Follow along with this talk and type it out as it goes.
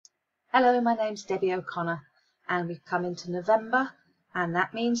Hello, my name's Debbie O'Connor and we've come into November, and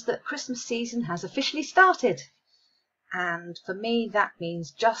that means that Christmas season has officially started. And for me that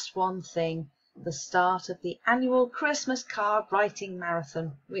means just one thing: the start of the annual Christmas card writing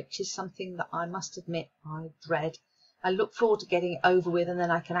marathon, which is something that I must admit I dread. I look forward to getting it over with, and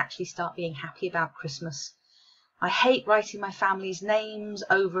then I can actually start being happy about Christmas. I hate writing my family's names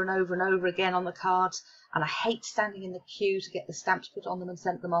over and over and over again on the cards, and I hate standing in the queue to get the stamps put on them and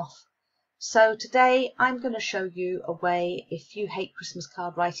sent them off. So today I'm going to show you a way, if you hate Christmas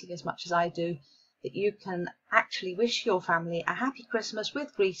card writing as much as I do, that you can actually wish your family a happy Christmas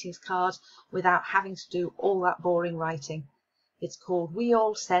with greetings cards without having to do all that boring writing. It's called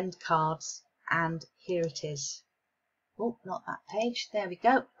WeAllSendCards, and here it is. Oh, not that page. There we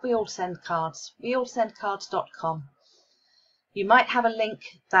go. WeAllSendCards. WeAllSendCards.com. You might have a link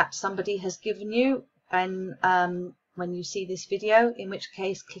that somebody has given you when you see this video, in which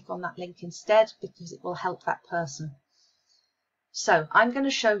case click on that link instead, because it will help that person. So I'm going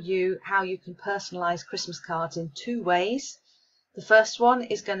to show you how you can personalize Christmas cards in two ways. The first one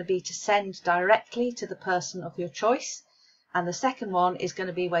is going to be to send directly to the person of your choice, and the second one is going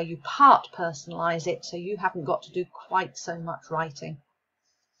to be where you part personalize it, so you haven't got to do quite so much writing,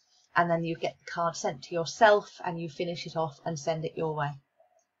 and then you get the card sent to yourself and you finish it off and send it your way.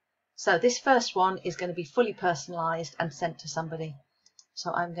 So this first one is going to be fully personalised and sent to somebody.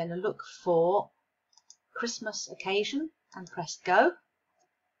 So I'm going to look for Christmas occasion and press go.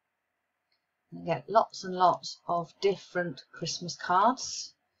 And get lots and lots of different Christmas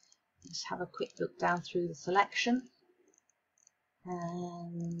cards. Let's have a quick look down through the selection.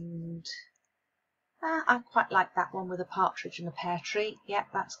 And I quite like that one with a partridge and a pear tree. Yep,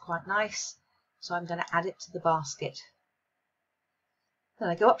 that's quite nice. So I'm going to add it to the basket. Then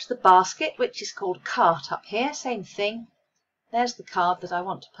I go up to the basket, which is called cart up here, same thing. There's the card that I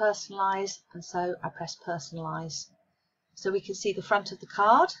want to personalise, and so I press personalise. So we can see the front of the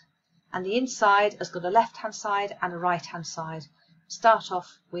card, and the inside has got a left hand side and a right hand side. Start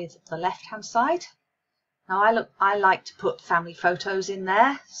off with the left hand side. Now I like to put family photos in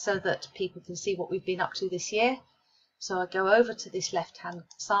there so that people can see what we've been up to this year. So I go over to this left hand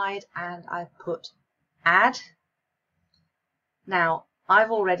side and I put add. Now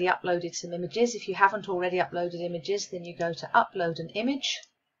I've already uploaded some images. If you haven't already uploaded images, then you go to upload an image,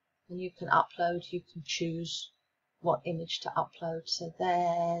 and you can choose what image to upload. So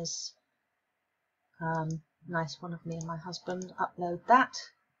there's a nice one of me and my husband. Upload that,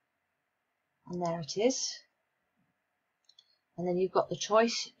 and there it is. And then you've got the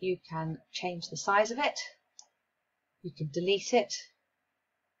choice. You can change the size of it, you can delete it,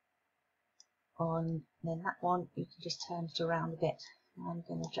 and then that one you can just turn it around a bit. I'm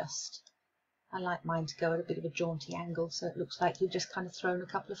going to I like mine to go at a bit of a jaunty angle, so it looks like you've just kind of thrown a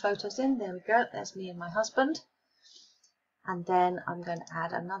couple of photos in. There we go, there's me and my husband. And then I'm going to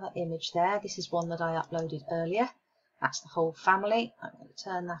add another image there. This is one that I uploaded earlier. That's the whole family. I'm going to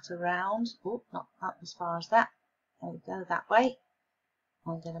turn that around. Oh, not up as far as that. There we go, that way.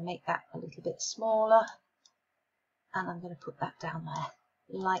 I'm going to make that a little bit smaller, and I'm going to put that down there,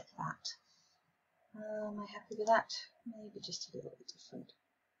 like that. Am I happy with that? Maybe just a little bit different.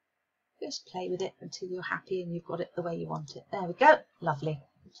 Just play with it until you're happy and you've got it the way you want it. There we go. Lovely.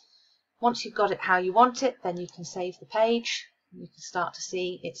 Once you've got it how you want it, then you can save the page. You can start to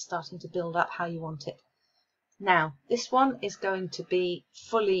see it's starting to build up how you want it. Now, this one is going to be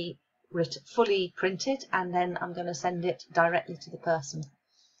fully printed, and then I'm going to send it directly to the person.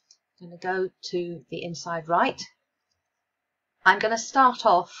 I'm going to go to the inside right. I'm going to start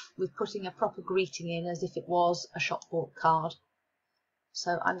off with putting a proper greeting in as if it was a shop bought card.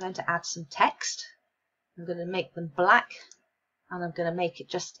 So I'm going to add some text. I'm going to make them black, and I'm going to make it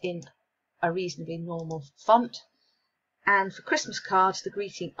just in a reasonably normal font. And for Christmas cards, the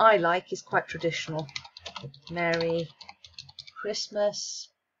greeting I like is quite traditional. Merry Christmas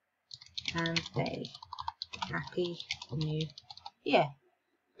and a Happy New Year.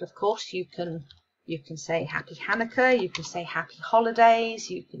 But of course you can say Happy Hanukkah, you can say Happy Holidays,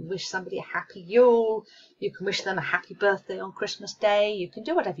 you can wish somebody a Happy Yule, you can wish them a happy birthday on Christmas Day. You can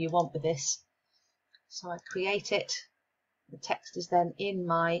do whatever you want with this. So I create it. The text is then in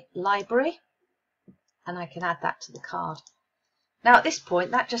my library, and I can add that to the card. Now at this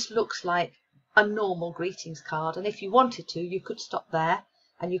point that just looks like a normal greetings card, and if you wanted to, you could stop there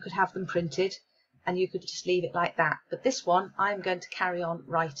and you could have them printed and you could just leave it like that. But this one I'm going to carry on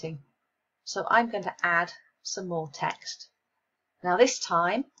writing. So I'm going to add some more text. Now this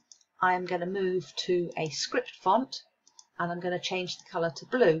time I am going to move to a script font, and I'm going to change the colour to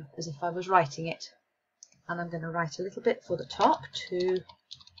blue as if I was writing it. And I'm going to write a little bit for the top to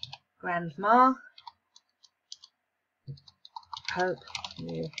Grandma, hope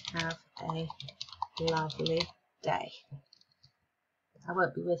you have a lovely day. I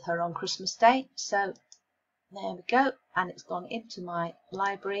won't be with her on Christmas Day, so there we go, and it's gone into my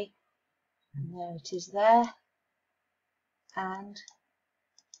library, and there it is there. And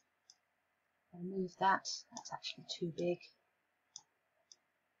I'll move that, that's actually too big.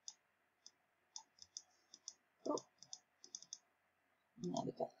 Oh. And there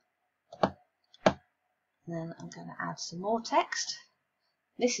we go. And then I'm going to add some more text.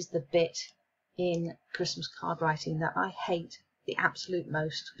 This is the bit in Christmas card writing that I hate the absolute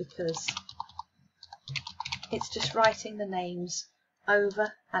most, because it's just writing the names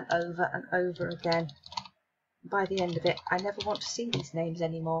over and over and over again. By the end of it, I never want to see these names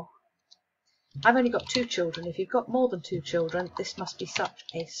anymore. I've only got 2 children. If you've got more than 2 children, this must be such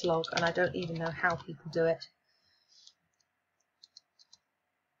a slog, and I don't even know how people do it.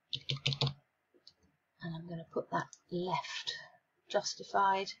 And I'm going to put that left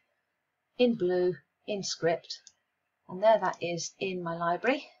justified in blue in script, and there that is in my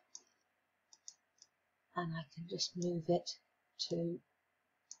library, and I can just move it to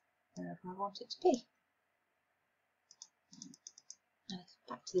wherever I want it to be. And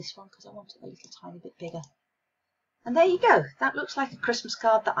back to this one because I want it a little tiny bit bigger. And there you go. That looks like a Christmas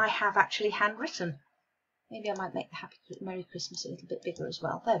card that I have actually handwritten. Maybe I might make the Merry Christmas a little bit bigger as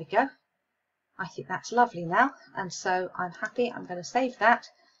well. There we go. I think that's lovely now, and so I'm happy. I'm going to save that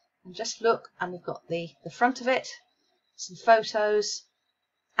and just look, and we've got the front of it, some photos,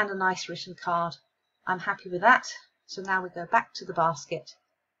 and a nice written card. I'm happy with that. So now we go back to the basket.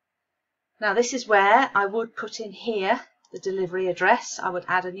 Now this is where I would put in here the delivery address. I would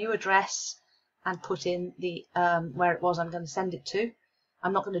add a new address and put in the where it was I'm going to send it to.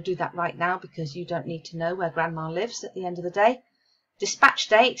 I'm not going to do that right now because you don't need to know where Grandma lives at the end of the day. Dispatch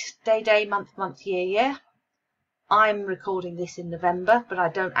date, day, month, year. I'm recording this in November, but I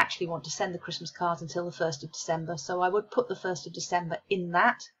don't actually want to send the Christmas cards until the 1st of December, so I would put the 1st of December in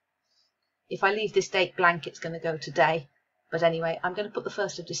that. If I leave this date blank, it's going to go today. But anyway, I'm going to put the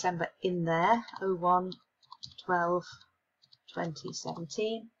 1st of December in there,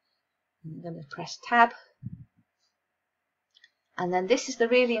 01/12/2017. I'm going to press tab. And then this is the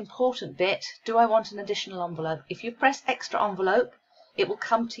really important bit. Do I want an additional envelope? If you press extra envelope, it will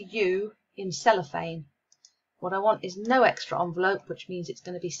come to you in cellophane. What I want is no extra envelope, which means it's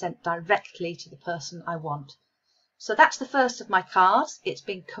going to be sent directly to the person I want. So that's the first of my cards. It's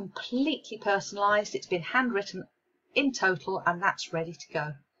been completely personalised. It's been handwritten in total, and that's ready to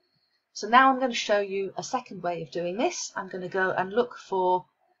go. So now I'm going to show you a second way of doing this. I'm going to go and look for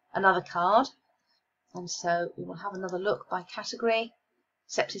another card. And so we will have another look by category,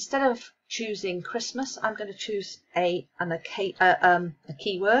 except instead of choosing Christmas, I'm going to choose a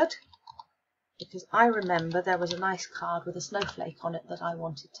keyword, because I remember there was a nice card with a snowflake on it that I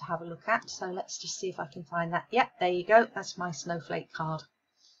wanted to have a look at. So let's just see if I can find that. Yep, there you go. That's my snowflake card.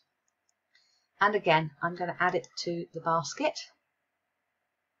 And again, I'm going to add it to the basket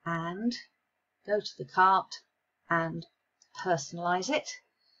and go to the cart and personalise it.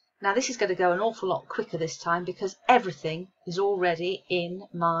 Now this is going to go an awful lot quicker this time because everything is already in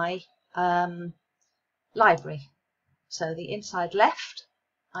my library. So the inside left,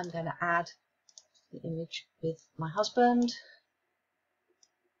 I'm going to add the image with my husband.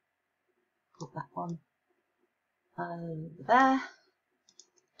 Put that one over there.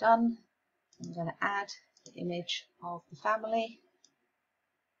 Done. I'm going to add the image of the family.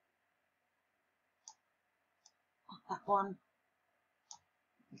 Put that one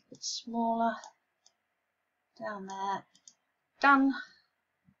a bit smaller, down there, done.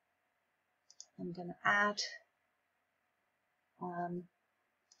 I'm going to add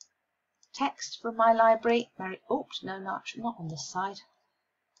text from my library. Oops, no, not on this side.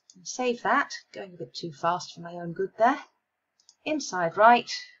 And save that, going a bit too fast for my own good there. Inside right,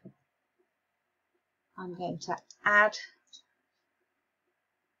 I'm going to add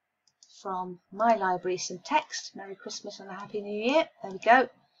from my library some text. Merry Christmas and a Happy New Year. There we go.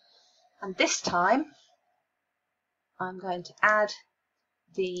 And this time I'm going to add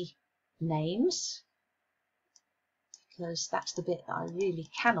the names, because that's the bit that I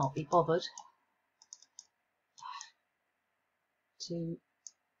really cannot be bothered to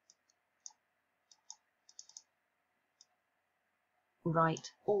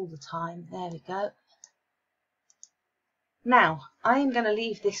write all the time. There we go. Now I am going to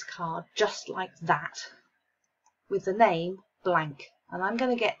leave this card just like that with the name blank, and I'm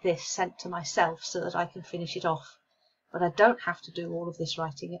going to get this sent to myself so that I can finish it off, but I don't have to do all of this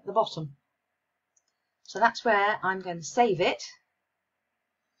writing at the bottom. So that's where I'm going to save it,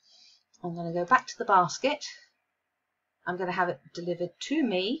 I'm going to go back to the basket. I'm going to have it delivered to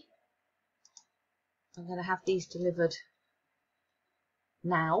me. I'm going to have these delivered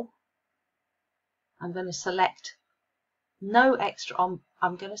now. I'm going to select no extra on.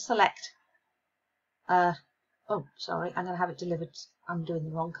 I'm going to select, oh, sorry, I'm going to have it delivered. I'm doing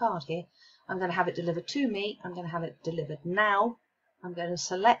the wrong card here. I'm going to have it delivered to me. I'm going to have it delivered now. I'm going to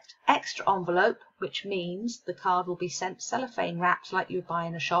select extra envelope, which means the card will be sent cellophane wrapped like you would buy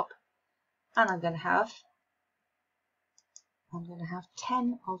in a shop. And I'm going to have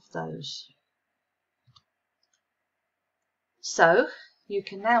 10 of those. So you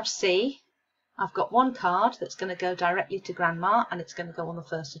can now see I've got one card that's going to go directly to Grandma, and it's going to go on the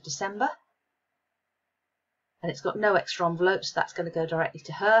 1st of December. And it's got no extra envelopes, so that's going to go directly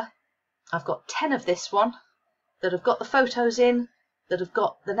to her. I've got 10 of this one that have got the photos in, that have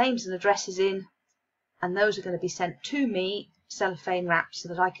got the names and addresses in, and those are going to be sent to me cellophane wrapped so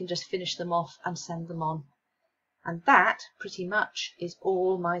that I can just finish them off and send them on. And that pretty much is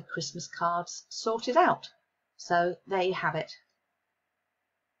all my Christmas cards sorted out. So there you have it.